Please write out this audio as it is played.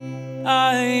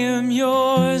I am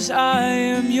yours, I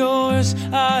am yours,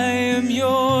 I am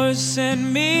yours.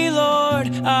 Send me, Lord.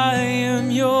 I am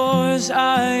yours,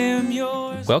 I am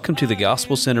yours. Welcome to the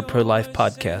Gospel Centered Pro-Life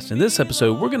Podcast. In this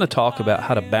episode, we're going to talk about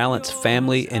how to balance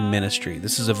family and ministry.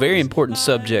 This is a very important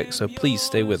subject, so please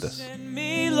stay with us. Send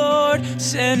me, Lord.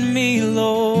 Send me,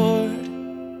 Lord.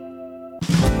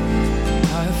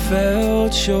 I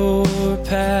felt your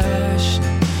passion,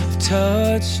 I've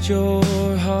touched your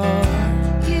heart.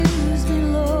 Use me,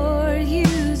 Lord,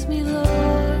 use me,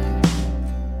 Lord.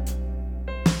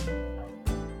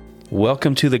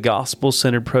 Welcome to the Gospel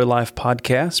Centered Pro-Life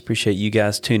Podcast. Appreciate you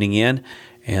guys tuning in,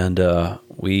 and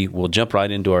we will jump right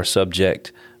into our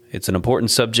subject. It's an important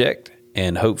subject,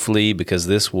 and hopefully, because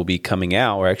this will be coming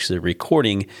out, we're actually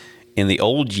recording in the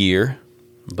old year,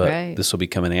 but This will be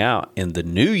coming out in the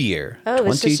new year,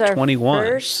 2021.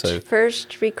 This is our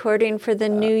first recording for the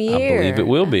new year. I believe it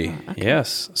will be, Okay.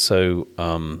 yes. So,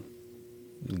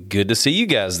 good to see you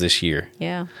guys this year.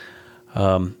 Yeah.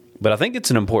 But I think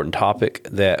it's an important topic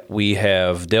that we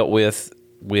have dealt with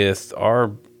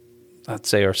our, I'd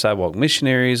say, our sidewalk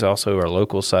missionaries, also our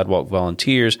local sidewalk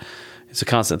volunteers. It's a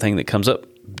constant thing that comes up,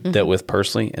 dealt with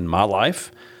personally in my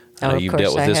life. Of You've course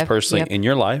dealt with I this have. personally Yep. in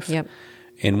your life. Yep.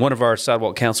 And one of our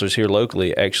sidewalk counselors here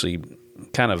locally actually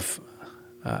kind of,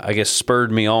 I guess,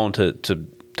 spurred me on to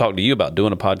talk to you about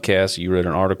doing a podcast. You wrote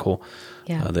an article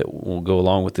that will go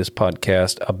along with this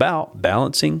podcast about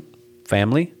balancing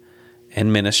family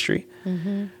and ministry.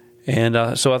 Mm-hmm.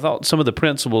 And so I thought some of the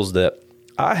principles that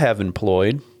I have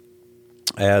employed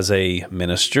as a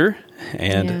minister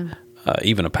and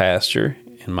even a pastor.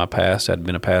 In my past, I'd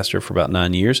been a pastor for about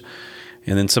 9 years.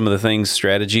 And then some of the things,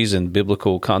 strategies and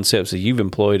biblical concepts that you've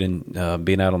employed in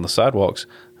being out on the sidewalks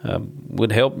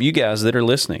would help you guys that are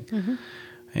listening. Mm-hmm.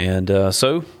 And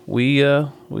so we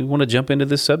want to jump into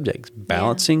this subject,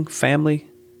 balancing family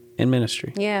and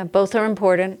ministry. Yeah, both are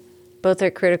important. Both are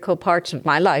critical parts of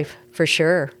my life, for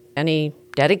sure. Any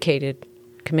dedicated,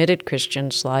 committed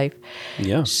Christian's life.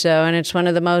 Yeah. So, and it's one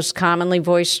of the most commonly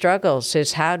voiced struggles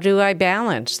is how do I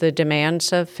balance the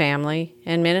demands of family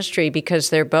and ministry? Because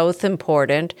they're both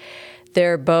important.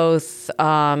 They're both,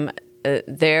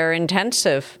 they're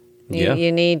intensive.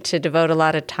 You need to devote a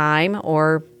lot of time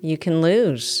or you can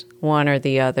lose one or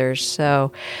the other.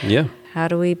 So how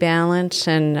do we balance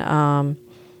and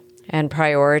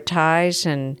prioritize?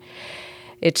 And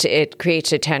it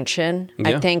creates a tension.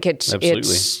 Yeah, I think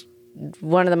it's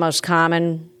one of the most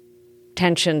common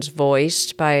tensions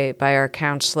voiced by our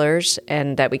counselors,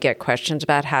 and that we get questions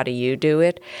about how do you do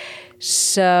it.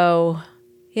 So,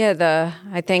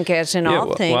 I think as in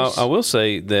all things. Well, I will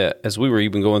say that as we were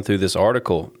even going through this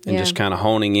article and just kind of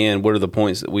honing in, what are the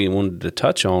points that we wanted to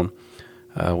touch on,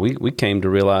 we came to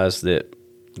realize that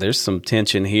there's some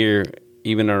tension here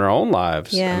even in our own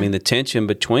lives. Yeah. I mean, the tension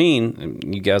between,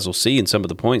 you guys will see in some of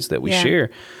the points that we share,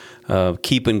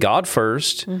 keeping God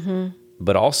first,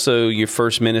 but also your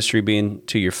first ministry being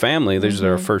to your family. Those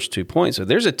are our first 2 points. So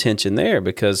there's a tension there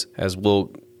because as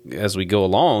we go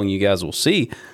along, you guys will see